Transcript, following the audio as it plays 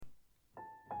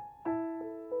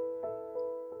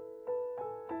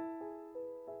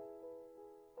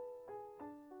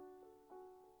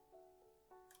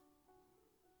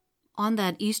On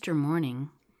that Easter morning,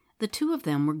 the two of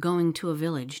them were going to a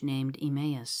village named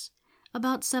Emmaus,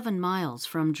 about 7 miles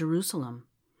from Jerusalem,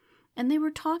 and they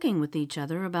were talking with each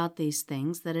other about these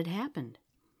things that had happened.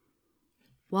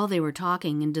 While they were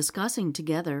talking and discussing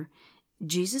together,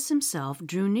 Jesus himself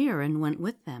drew near and went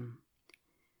with them.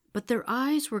 But their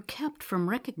eyes were kept from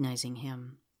recognizing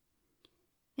him.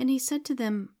 And he said to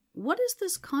them, "What is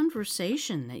this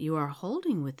conversation that you are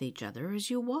holding with each other as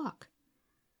you walk?"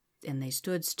 And they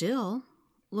stood still,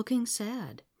 looking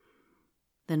sad.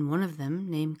 Then one of them,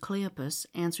 named Cleopas,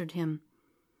 answered him,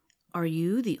 "Are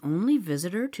you the only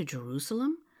visitor to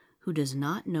Jerusalem who does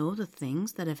not know the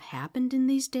things that have happened in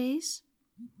these days?"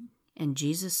 And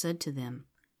Jesus said to them,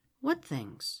 "What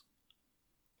things?"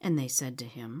 And they said to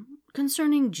him,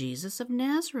 "Concerning Jesus of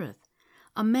Nazareth,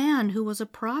 a man who was a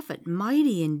prophet,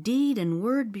 mighty in deed and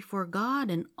word before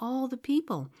God and all the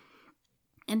people,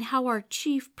 and how our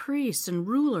chief priests and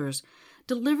rulers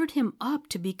delivered him up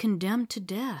to be condemned to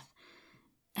death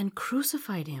and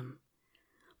crucified him.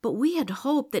 But we had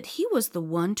hoped that he was the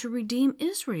one to redeem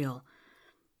Israel.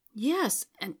 Yes,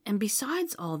 and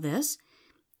besides all this,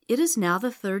 it is now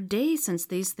the 3rd day since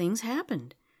these things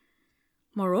happened.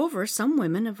 Moreover, some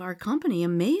women of our company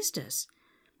amazed us.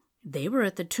 They were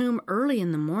at the tomb early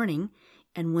in the morning,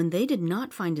 and when they did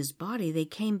not find his body, they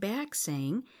came back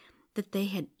saying that they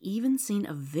had even seen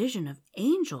a vision of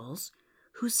angels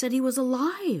who said he was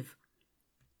alive.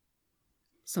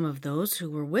 Some of those who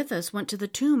were with us went to the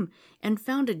tomb and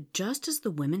found it just as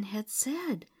the women had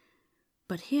said,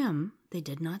 but him they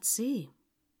did not see."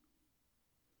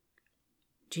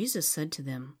 Jesus said to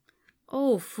them,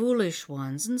 "O foolish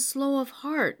ones and slow of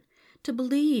heart to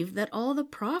believe that all the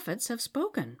prophets have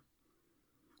spoken.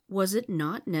 Was it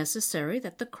not necessary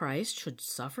that the Christ should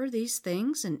suffer these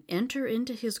things and enter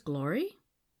into his glory?"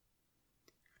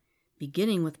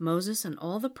 Beginning with Moses and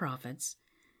all the prophets,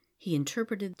 he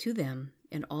interpreted to them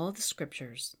in all the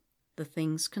scriptures the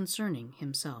things concerning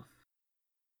himself.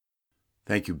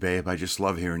 Thank you, babe. I just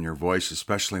love hearing your voice,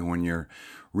 especially when you're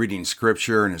reading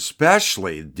scripture, and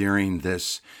especially during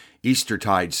this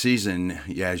Eastertide season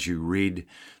as you read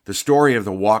the story of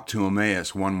the walk to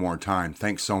Emmaus one more time.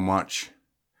 Thanks so much.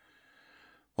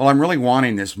 Well, I'm really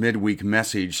wanting this midweek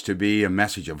message to be a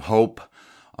message of hope,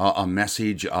 a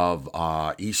message of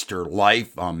Easter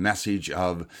life, a message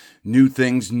of new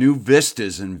things, new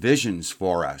vistas and visions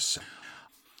for us.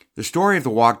 The story of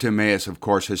the walk to Emmaus, of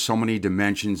course, has so many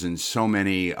dimensions and so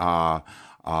many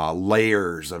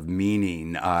layers of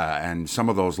meaning, and some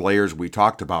of those layers we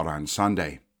talked about on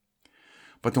Sunday.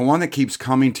 But the one that keeps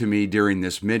coming to me during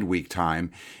this midweek time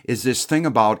is this thing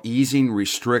about easing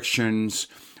restrictions,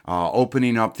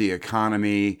 opening up the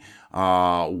economy,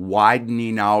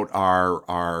 widening out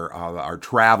our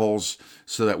travels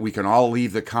so that we can all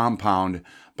leave the compound.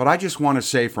 But I just want to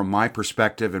say from my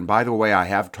perspective, and by the way, I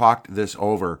have talked this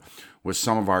over with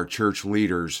some of our church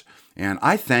leaders, and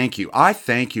I thank you. I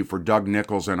thank you for Doug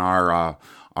Nichols and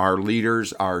our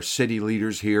leaders, our city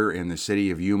leaders here in the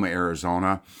city of Yuma,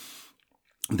 Arizona.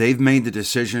 They've made the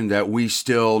decision that we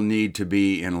still need to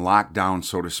be in lockdown,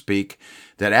 so to speak,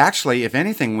 that actually, if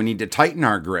anything, we need to tighten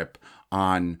our grip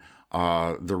on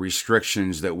the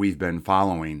restrictions that we've been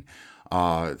following.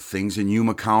 Things in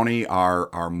Yuma County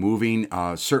are moving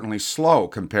certainly slow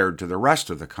compared to the rest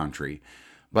of the country.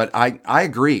 But I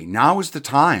agree. Now is the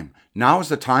time. Now is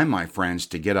the time, my friends,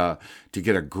 to get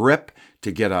a grip,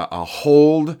 to get a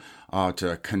hold,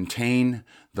 to contain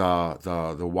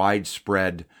the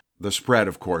widespread, the spread,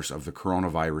 of course, of the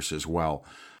coronavirus as well.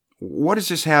 What does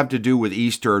this have to do with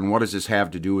Easter, and what does this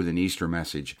have to do with an Easter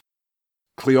message?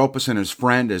 Cleopas and his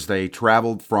friend, as they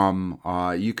traveled from,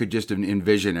 you could just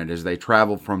envision it, as they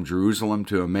traveled from Jerusalem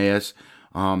to Emmaus,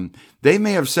 they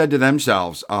may have said to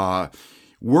themselves,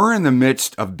 we're in the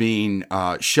midst of being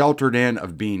sheltered in,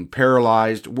 of being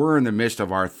paralyzed. We're in the midst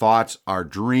of our thoughts, our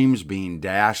dreams being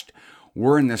dashed.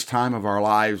 We're in this time of our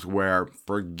lives where,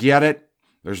 forget it,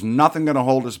 there's nothing going to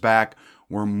hold us back.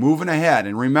 We're moving ahead.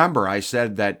 And remember, I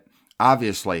said that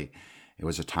obviously it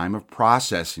was a time of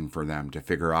processing for them to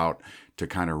figure out, to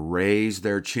kind of raise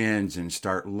their chins and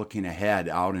start looking ahead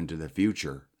out into the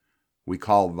future. We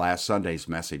called last Sunday's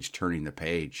message Turning the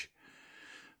Page.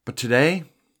 But today,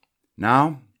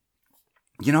 now,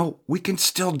 we can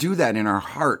still do that in our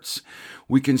hearts.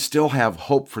 We can still have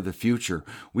hope for the future.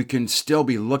 We can still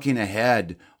be looking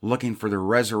ahead, looking for the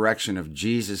resurrection of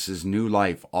Jesus' new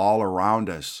life all around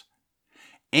us.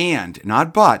 And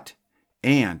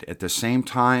at the same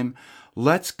time,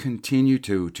 let's continue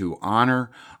to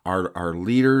honor our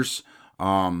leaders,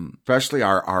 especially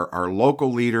our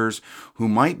local leaders who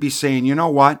might be saying, you know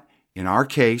what, in our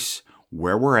case,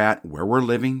 where we're at, where we're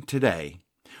living today,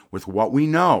 with what we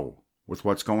know, with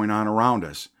what's going on around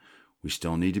us, we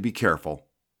still need to be careful.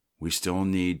 We still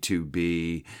need to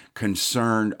be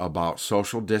concerned about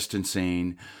social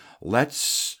distancing.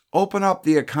 Let's open up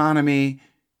the economy,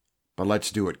 but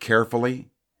let's do it carefully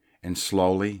and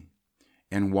slowly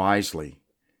and wisely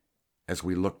as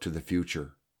we look to the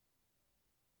future.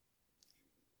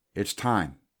 It's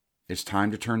time. It's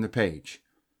time to turn the page.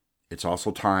 It's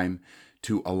also time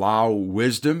to allow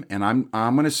wisdom, and I'm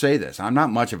going to say this. I'm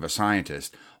not much of a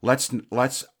scientist.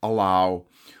 Let's allow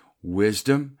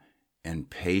wisdom and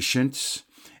patience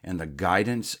and the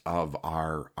guidance of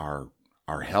our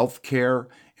healthcare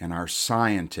and our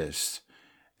scientists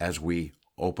as we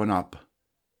open up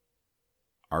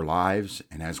our lives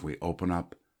and as we open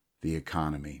up the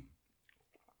economy.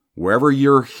 Wherever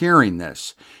you're hearing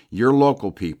this, your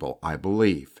local people, I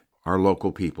believe, our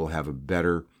local people have a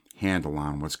better handle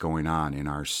on what's going on in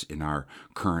our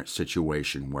current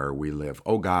situation where we live.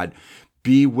 Oh God,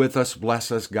 be with us,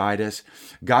 bless us, guide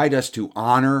us to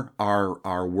honor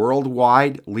our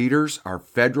worldwide leaders, our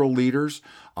federal leaders,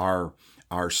 our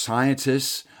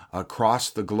scientists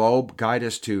across the globe. Guide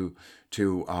us to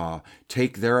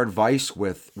take their advice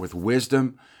with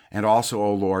wisdom, and also,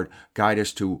 oh Lord, guide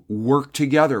us to work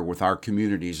together with our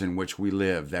communities in which we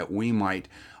live, that we might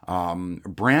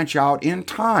branch out in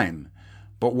time,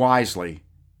 but wisely,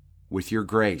 with your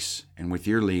grace and with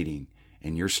your leading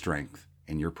and your strength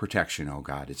and your protection, oh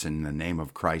God. It's in the name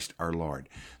of Christ our Lord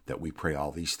that we pray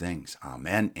all these things.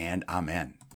 Amen and amen.